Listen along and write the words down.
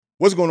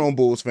What's going on,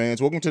 Bulls fans?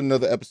 Welcome to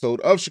another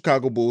episode of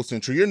Chicago Bulls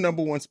Central, your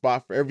number one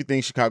spot for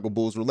everything Chicago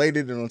Bulls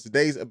related. And on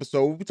today's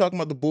episode, we'll be talking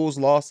about the Bulls'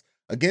 loss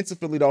against the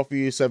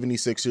Philadelphia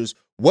 76ers,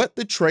 what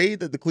the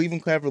trade that the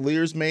Cleveland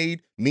Cavaliers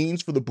made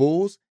means for the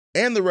Bulls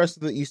and the rest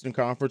of the Eastern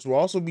Conference. We'll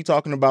also be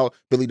talking about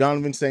Billy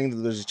Donovan saying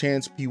that there's a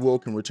chance P. Will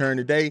can return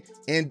today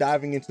and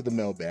diving into the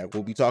mailbag.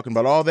 We'll be talking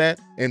about all that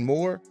and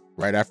more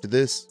right after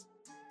this.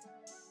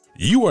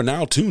 You are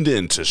now tuned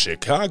in to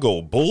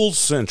Chicago Bulls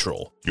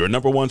Central, your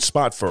number one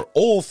spot for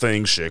all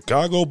things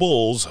Chicago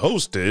Bulls,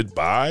 hosted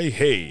by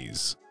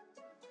Hayes.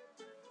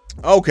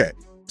 Okay,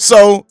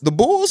 so the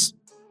Bulls,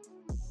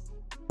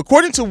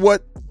 according to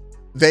what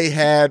they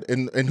had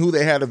and who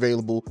they had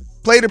available,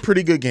 played a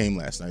pretty good game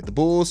last night. The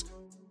Bulls,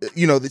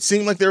 it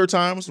seemed like there were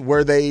times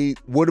where they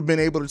would have been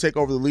able to take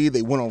over the lead.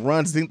 They went on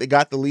runs. I think they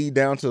got the lead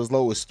down to as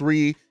low as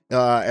 3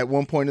 at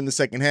one point in the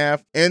second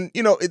half. And,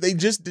 they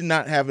just did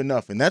not have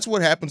enough. And that's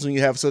what happens when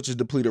you have such a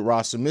depleted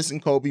roster. Missing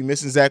Kobe,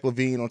 missing Zach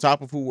LaVine, on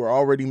top of who we're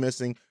already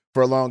missing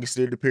for a long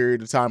extended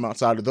period of time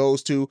outside of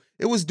those two.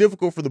 It was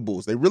difficult for the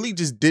Bulls. They really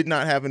just did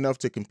not have enough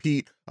to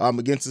compete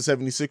against the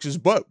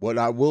 76ers. But what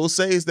I will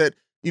say is that,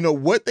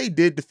 what they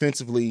did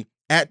defensively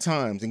at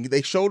times, and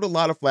they showed a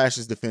lot of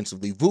flashes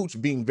defensively. Vooch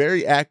being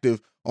very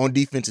active on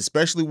defense,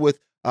 especially with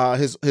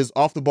his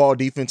off the ball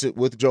defense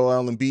with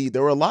Joel Embiid.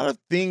 There were a lot of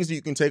things that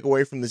you can take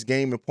away from this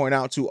game and point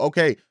out to,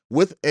 okay,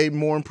 with a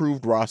more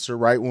improved roster,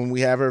 right? When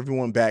we have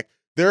everyone back,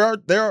 there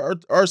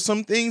are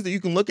some things that you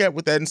can look at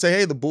with that and say,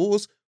 hey, the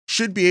Bulls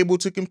should be able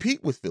to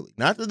compete with Philly.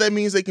 Not that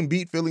means they can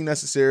beat Philly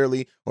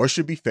necessarily or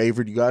should be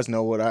favored. You guys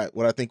know what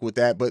I think with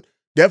that, but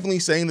definitely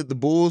saying that the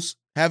Bulls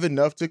have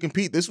enough to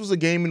compete. This was a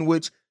game in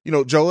which,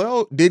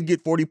 Joel did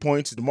get 40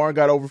 points. DeMar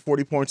got over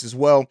 40 points as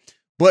well.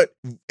 But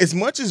as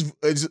much as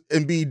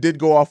Embiid did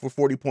go off with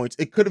 40 points,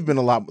 it could have been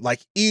a lot,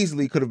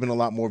 easily could have been a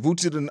lot more.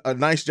 Vooch did a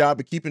nice job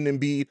of keeping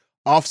Embiid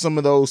off some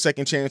of those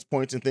second chance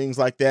points and things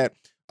like that.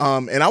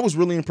 And I was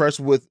really impressed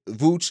with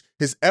Vooch,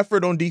 his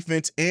effort on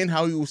defense and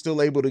how he was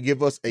still able to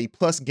give us a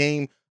plus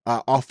game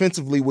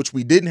offensively, which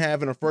we didn't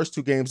have in our first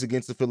two games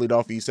against the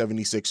Philadelphia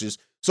 76ers.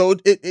 So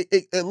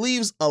it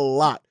leaves a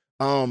lot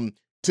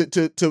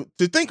to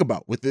think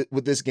about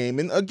with this game.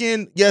 And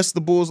again, yes, the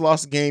Bulls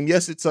lost the game.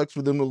 Yes, it sucks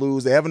for them to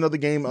lose. They have another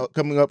game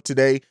coming up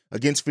today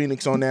against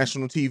Phoenix on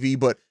national TV,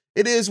 but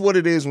it is what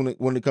it is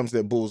when it comes to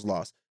that Bulls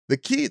loss. The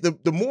key,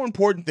 the more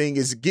important thing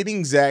is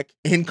getting Zach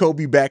and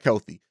Kobe back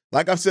healthy.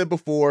 Like I've said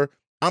before,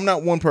 I'm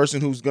not one person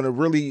who's going to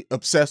really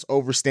obsess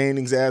over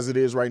standings as it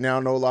is right now.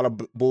 I know a lot of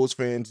Bulls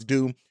fans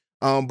do.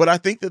 But I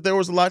think that there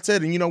was a lot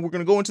said. And, we're going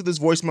to go into this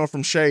voicemail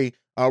from Shay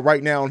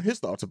right now and his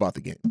thoughts about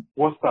the game.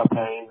 What's up,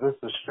 Hayes? This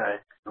is Shay.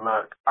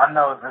 Look, I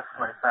know this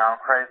may sound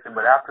crazy,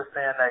 but after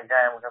seeing that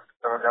game against the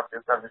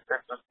Philadelphia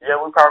 76ers, yeah,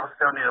 we probably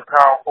still need a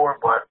power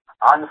forward, but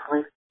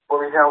honestly,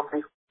 fully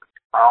healthy,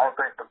 I don't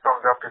think the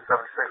Philadelphia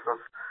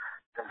 76ers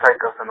can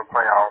take us in the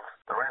playoffs.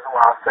 The reason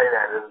why I say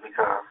that is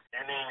because you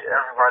need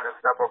everybody to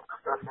step up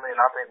consistently,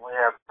 and I think we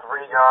have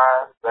 3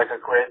 guys that can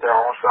create their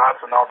own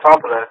shots, and on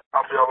top of that,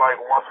 I feel like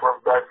once we're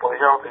back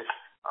fully healthy,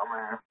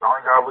 the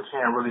only guy we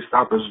can't really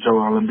stop is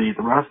Joel Embiid.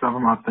 The rest of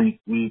them, I think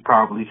we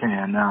probably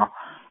can. Now,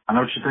 I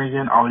know what you're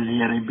thinking. Oh,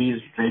 yeah,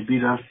 they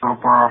beat us so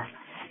far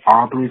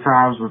all 3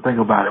 times, but think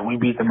about it. We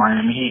beat the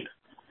Miami Heat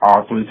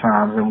all 3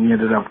 times, and we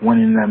ended up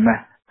winning that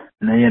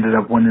and they ended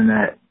up winning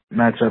that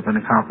matchup in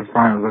the conference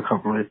finals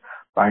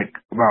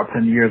about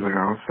 10 years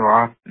ago. So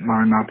I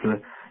learned not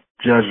to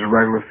judge the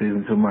regular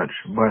season too much.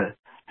 But,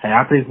 hey,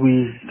 I think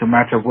we can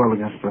match up well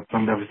against the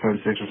Philadelphia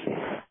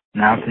 76ers.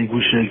 Now, I think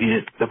we should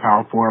get the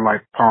power forward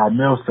like Paul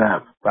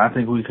Millsap, but I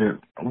think we could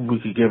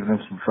give them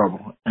some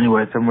trouble.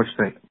 Anyway, tell me what you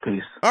think.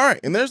 Peace. All right,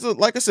 and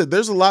like I said,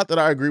 there's a lot that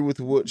I agree with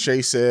what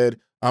Shay said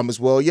as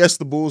well. Yes,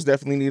 the Bulls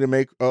definitely need to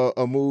make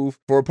a move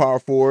for a power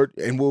forward,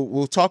 and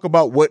we'll talk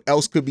about what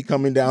else could be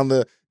coming down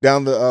the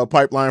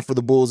pipeline for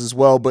the Bulls as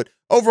well. But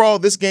overall,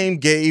 this game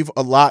gave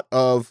a lot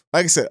of,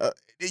 like I said,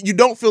 you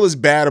don't feel as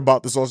bad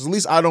about this loss. At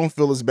least I don't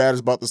feel as bad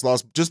about this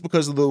loss just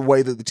because of the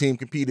way that the team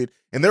competed.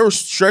 And there were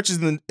stretches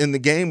in the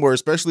game where,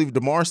 especially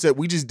DeMar said,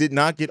 we just did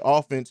not get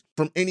offense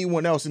from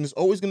anyone else. And it's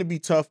always going to be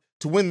tough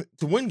to win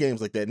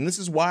games like that. And this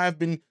is why I've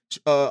been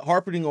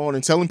harping on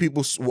and telling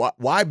people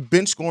why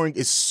bench scoring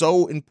is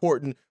so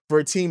important for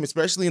a team,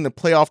 especially in a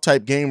playoff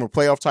type game or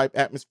playoff type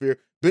atmosphere.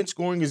 Bench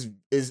scoring is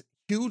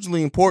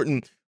hugely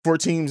important for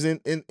teams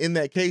in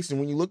that case. And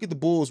when you look at the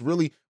Bulls,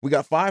 really, we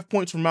got 5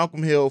 points from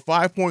Malcolm Hill,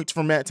 5 points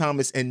from Matt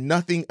Thomas, and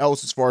nothing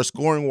else as far as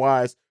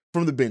scoring-wise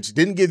from the bench.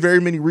 Didn't get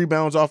very many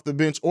rebounds off the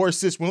bench or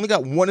assists. We only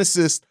got 1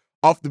 assist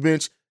off the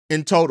bench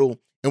in total,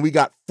 and we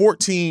got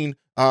 14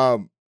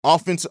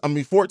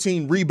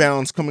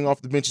 rebounds coming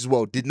off the bench as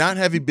well. Did not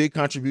have a big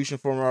contribution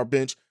from our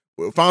bench.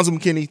 Fonzo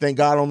McKinney, thank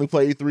God, only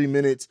played 3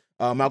 minutes.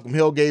 Malcolm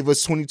Hill gave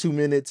us 22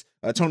 minutes.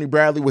 Tony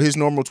Bradley with his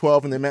normal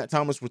 12, and then Matt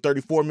Thomas with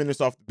 34 minutes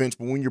off the bench.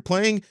 But when you're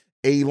playing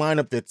a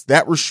lineup that's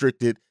that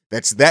restricted,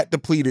 that's that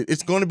depleted,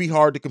 it's going to be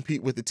hard to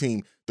compete with the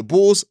team. The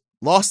Bulls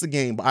lost the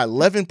game by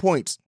 11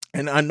 points,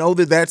 and I know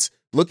that that's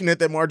looking at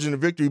that margin of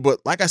victory. But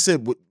like I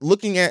said,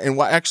 looking at and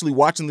actually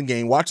watching the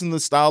game, watching the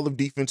style of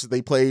defense that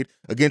they played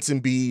against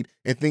Embiid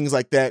and things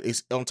like that,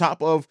 is on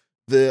top of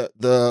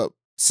the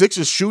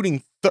Sixers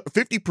shooting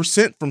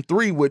 50% from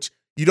three, which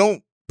you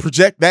don't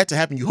project that to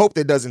happen. You hope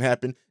that doesn't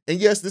happen. And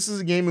yes, this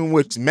is a game in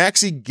which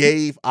Maxey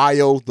gave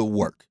Ayo the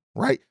work,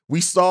 right?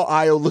 We saw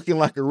Ayo looking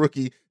like a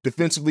rookie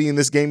defensively in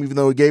this game, even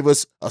though he gave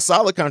us a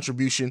solid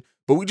contribution.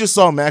 But we just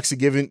saw Maxey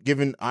giving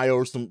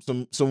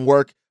Ayo some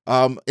work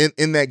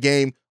in that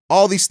game.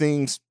 All these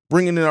things,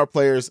 bringing in our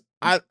players.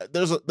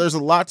 There's a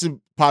lot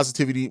to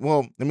positivity.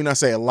 Well, let me not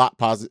say a lot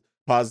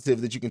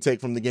positive that you can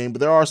take from the game, but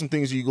there are some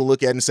things you can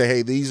look at and say,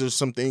 hey, these are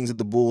some things that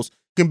the Bulls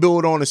can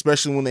build on,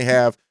 especially when they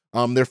have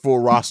their full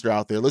roster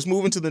out there. Let's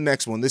move into the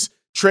next one. This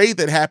trade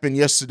that happened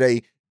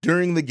yesterday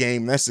during the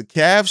game, that's the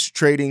Cavs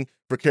trading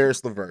for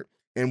Caris LeVert.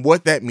 And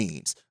what that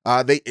means,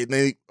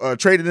 they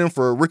traded him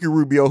for Ricky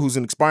Rubio, who's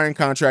an expiring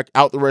contract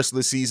out the rest of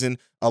the season,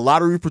 a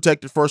lottery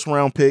protected first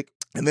round pick,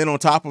 and then on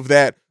top of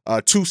that,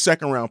 2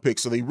 second-round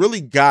picks. So they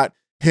really got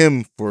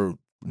him for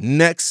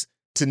next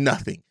to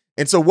nothing.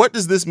 And so what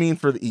does this mean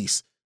for the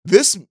East?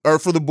 Or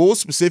for the Bulls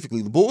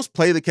specifically, the Bulls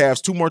play the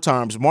Cavs 2 more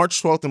times,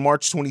 March 12th and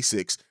March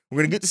 26th. We're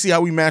going to get to see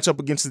how we match up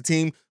against the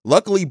team.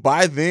 Luckily,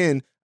 by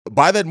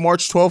that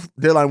March 12th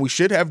deadline, we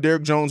should have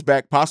Derrick Jones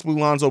back, possibly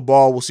Lonzo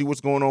Ball. We'll see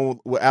what's going on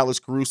with Alex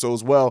Caruso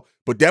as well.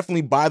 But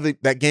definitely by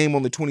that game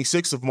on the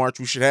 26th of March,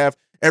 we should have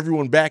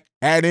everyone back.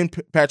 Add in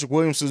Patrick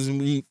Williams, so it's going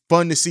to be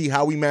fun to see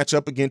how we match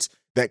up against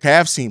that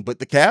Cavs team. But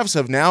the Cavs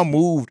have now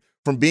moved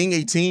from being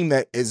a team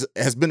that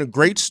has been a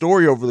great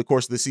story over the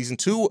course of the season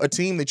to a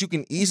team that you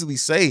can easily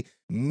say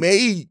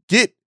may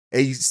get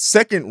a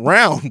second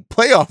round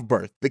playoff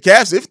berth. The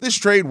Cavs, if this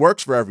trade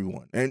works for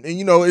everyone, and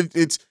you know,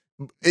 it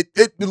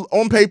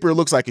on paper it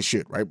looks like it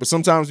should, right? But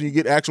sometimes when you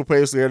get actual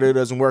players together, it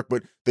doesn't work.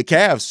 But the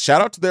Cavs,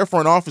 shout out to their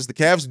front office, the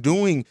Cavs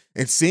doing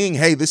and seeing,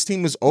 hey, this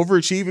team is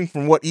overachieving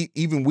from what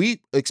even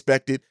we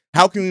expected.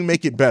 How can we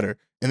make it better?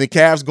 And the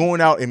Cavs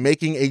going out and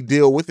making a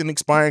deal with an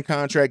expiring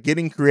contract,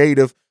 getting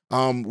creative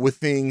with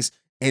things,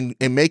 and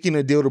making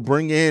a deal to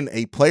bring in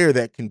a player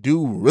that can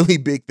do really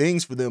big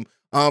things for them.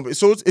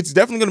 So it's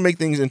definitely going to make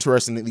things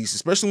interesting, at least,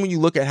 especially when you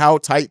look at how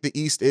tight the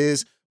East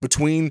is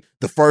between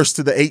the 1st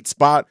to the 8th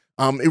spot.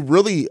 It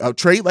really, a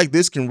trade like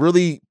this can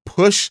really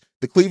push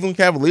the Cleveland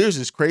Cavaliers,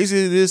 as crazy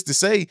as it is to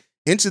say,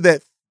 into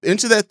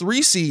that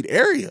 3 seed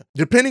area,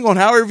 depending on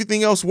how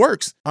everything else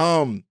works.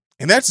 And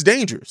that's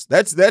dangerous.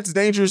 That's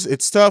dangerous.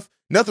 It's tough.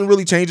 Nothing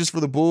really changes for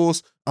the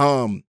Bulls.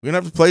 We're gonna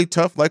have to play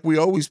tough like we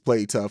always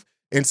play tough.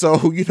 And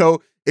so, you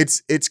know,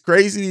 it's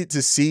crazy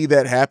to see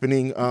that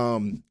happening.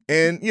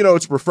 And you know,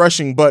 it's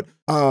refreshing, but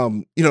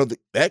you know,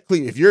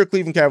 if you're a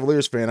Cleveland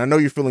Cavaliers fan, I know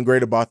you're feeling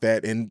great about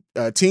that. And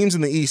teams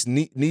in the East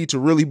need to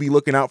really be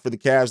looking out for the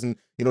Cavs. And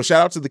you know,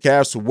 shout out to the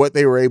Cavs for what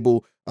they were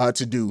able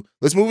to do.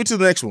 Let's move into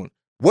the next one.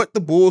 What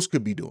the Bulls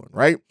could be doing,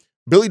 right?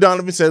 Billy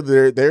Donovan said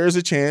there is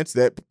a chance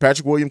that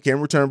Patrick Williams can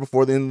return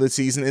before the end of the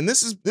season. And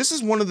this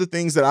is one of the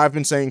things that I've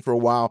been saying for a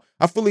while.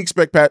 I fully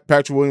expect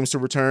Patrick Williams to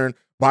return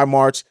by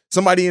March.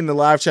 Somebody in the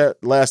live chat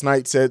last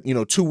night said, you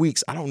know, 2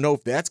 weeks. I don't know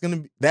if it's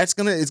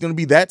gonna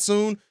be that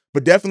soon,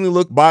 but definitely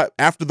look by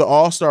after the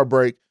All-Star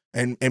break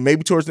and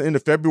maybe towards the end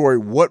of February,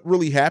 what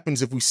really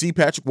happens if we see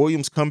Patrick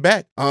Williams come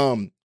back.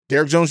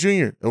 Derrick Jones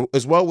Jr.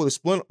 as well with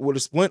a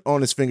splint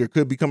on his finger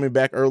could be coming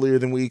back earlier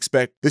than we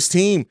expect. This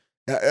team,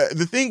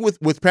 the thing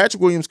with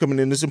Patrick Williams coming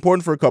in is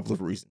important for a couple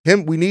of reasons.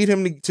 We need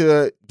him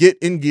to get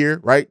in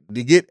gear, right?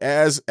 To get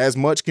as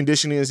much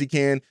conditioning as he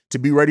can to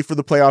be ready for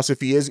the playoffs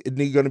if he is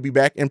going to be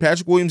back. And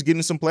Patrick Williams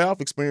getting some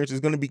playoff experience is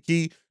going to be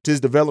key to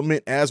his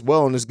development as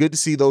well. And it's good to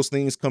see those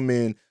things come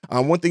in.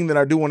 One thing that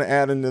I do want to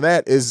add into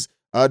that is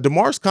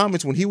DeMar's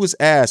comments when he was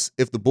asked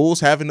if the Bulls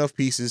have enough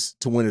pieces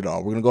to win it all.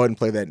 We're going to go ahead and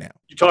play that now.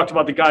 You talked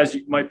about the guys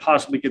you might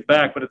possibly get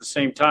back, but at the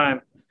same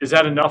time, is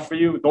that enough for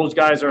you? Those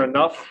guys are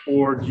enough?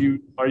 Or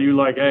are you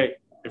like, hey,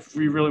 if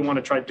we really want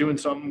to try doing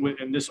something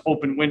in this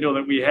open window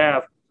that we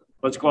have,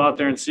 let's go out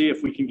there and see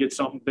if we can get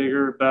something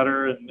bigger,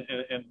 better,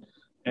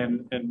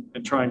 and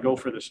try and go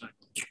for this thing.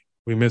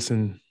 We're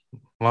missing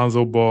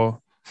Lonzo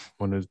Ball,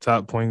 one of the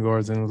top point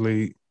guards in the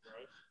league.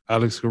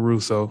 Alex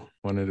Caruso,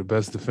 one of the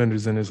best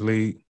defenders in this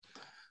league.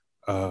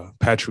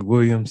 Patrick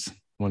Williams,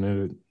 one of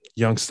the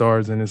young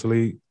stars in this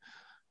league.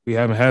 We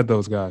haven't had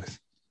those guys,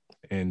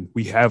 and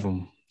we have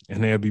them.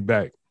 And they'll be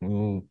back. We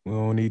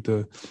don't need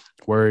to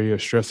worry or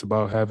stress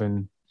about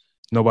having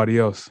nobody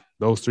else.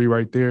 Those 3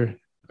 right there,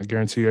 I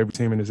guarantee you every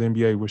team in this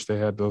NBA wish they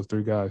had those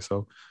 3 guys.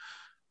 So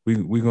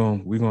we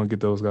gonna get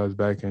those guys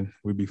back and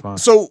we'll be fine.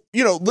 So,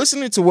 you know,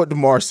 listening to what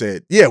DeMar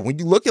said, yeah, when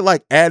you look at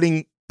like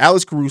adding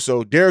Alex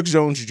Caruso, Derrick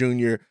Jones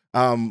Jr.,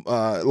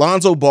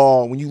 Lonzo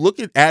Ball, when you look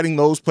at adding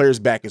those players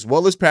back, as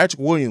well as Patrick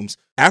Williams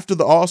after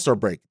the All-Star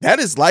break, that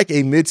is like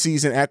a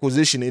midseason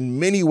acquisition in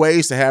many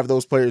ways to have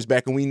those players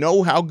back. And we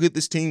know how good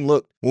this team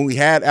looked when we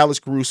had Alex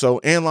Caruso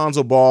and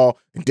Lonzo Ball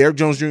and Derrick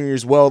Jones Jr.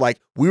 as well. Like,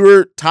 we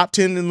were top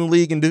 10 in the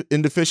league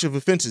in defensive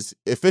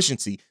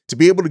efficiency. To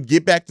be able to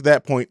get back to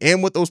that point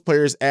and what those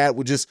players add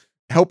would just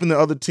helping the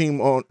other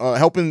team on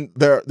helping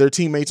their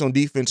teammates on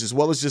defense, as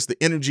well as just the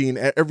energy and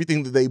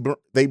everything that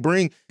they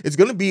bring, it's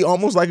going to be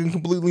almost like a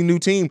completely new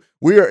team.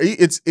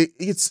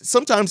 It's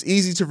sometimes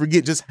easy to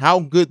forget just how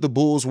good the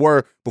Bulls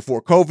were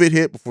before COVID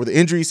hit, before the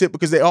injuries hit,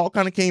 because they all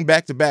kind of came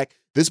back to back.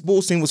 This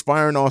Bulls team was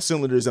firing all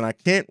cylinders, and I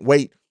can't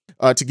wait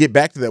to get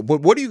back to that.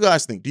 But what do you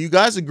guys think? Do you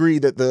guys agree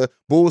that the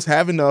Bulls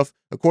have enough,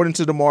 according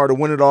to DeMar, to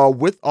win it all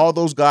with all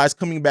those guys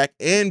coming back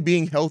and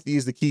being healthy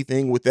is the key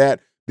thing? With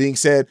that being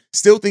said,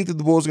 still think that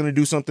the Bulls are going to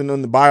do something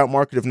on the buyout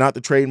market, if not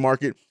the trade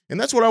market. And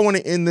that's what I want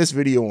to end this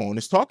video on,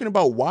 is talking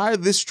about why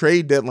this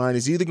trade deadline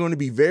is either going to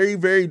be very,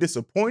 very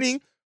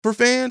disappointing for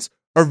fans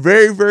or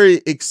very,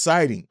 very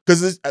exciting.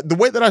 Because the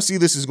way that I see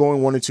this is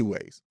going one of two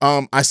ways.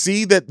 I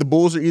see that the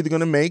Bulls are either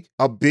going to make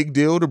a big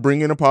deal to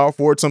bring in a power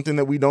forward, something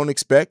that we don't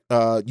expect,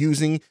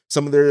 using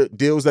some of their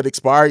deals that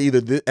expire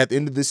either at the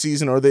end of this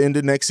season or the end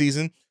of next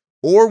season.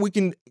 Or we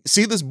can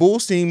see this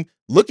Bulls team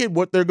look at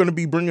what they're going to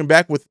be bringing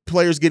back with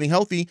players getting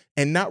healthy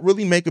and not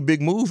really make a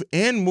big move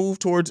and move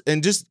towards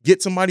and just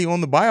get somebody on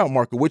the buyout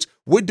market, which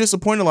would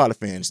disappoint a lot of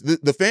fans.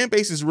 The fan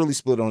base is really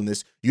split on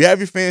this. You have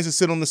your fans that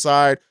sit on the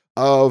side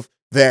of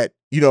that,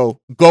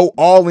 go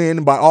all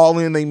in. By all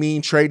in, they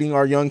mean trading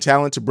our young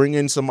talent to bring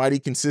in somebody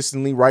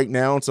consistently right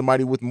now and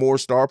somebody with more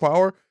star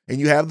power. And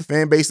you have the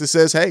fan base that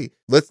says, hey,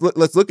 let's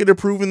look at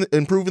improving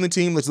the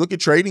team. Let's look at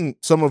trading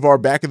some of our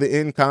back of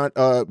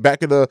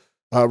the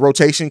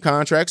rotation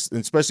contracts,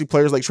 and especially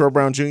players like Troy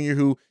Brown Jr.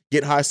 who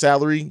get high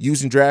salary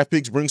using draft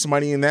picks, bring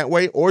somebody in that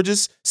way, or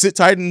just sit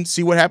tight and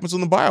see what happens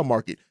on the buyout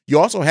market. You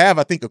also have,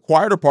 I think, a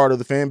quieter part of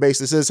the fan base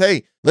that says,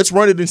 hey, let's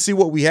run it and see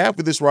what we have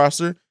with this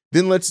roster.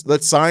 Then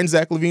let's sign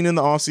Zach LaVine in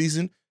the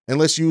offseason, and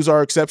let's use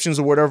our exceptions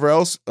or whatever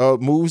else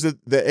moves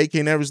that AK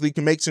and Eversley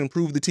can make to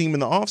improve the team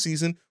in the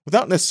offseason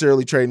without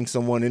necessarily trading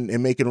someone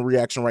and making a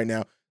reaction right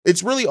now.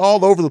 It's really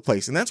all over the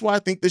place. And that's why I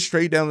think this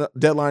trade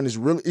deadline is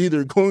really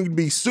either going to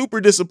be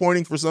super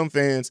disappointing for some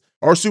fans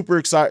or super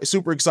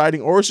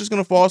exciting, or it's just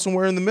going to fall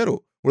somewhere in the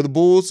middle where the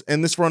Bulls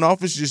and this front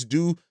office just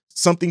do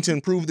something to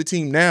improve the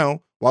team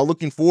now while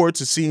looking forward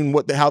to seeing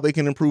how they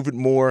can improve it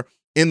more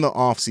in the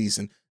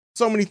offseason.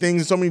 So many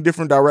things, so many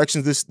different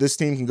directions this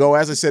team can go.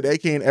 As I said,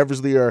 AK and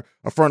Eversley are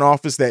a front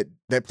office that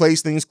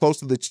plays things close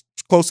to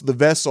the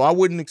vest. So I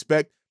wouldn't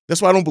expect.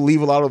 That's why I don't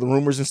believe a lot of the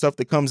rumors and stuff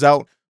that comes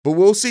out. But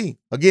we'll see.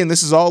 Again,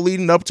 this is all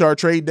leading up to our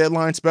trade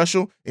deadline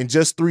special in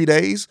just 3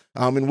 days,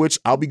 in which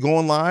I'll be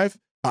going live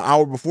an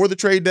hour before the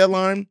trade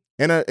deadline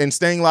and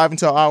staying live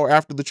until an hour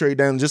after the trade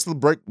deadline, just to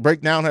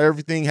break down how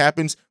everything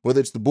happens, whether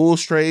it's the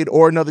Bulls trade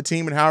or another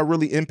team, and how it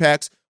really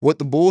impacts what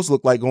the Bulls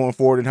look like going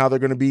forward and how they're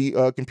going to be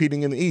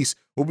competing in the East.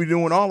 We'll be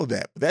doing all of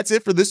that. But that's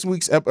it for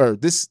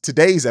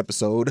today's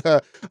episode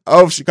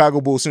of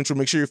Chicago Bulls Central.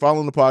 Make sure you're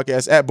following the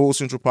podcast at Bulls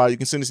Central Pod. You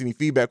can send us any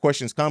feedback,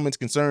 questions, comments,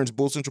 concerns,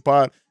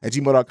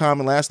 bullscentralpod@gmail.com.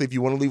 And lastly, if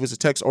you want to leave us a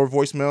text or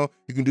voicemail,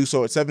 you can do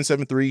so at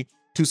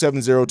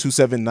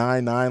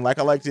 773-270-2799. Like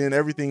I like to end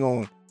everything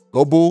on,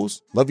 go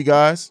Bulls. Love you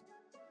guys.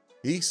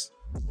 Peace.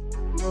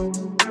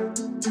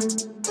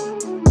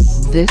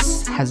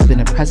 This has been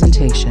a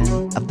presentation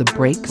of the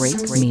Break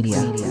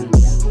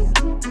Media.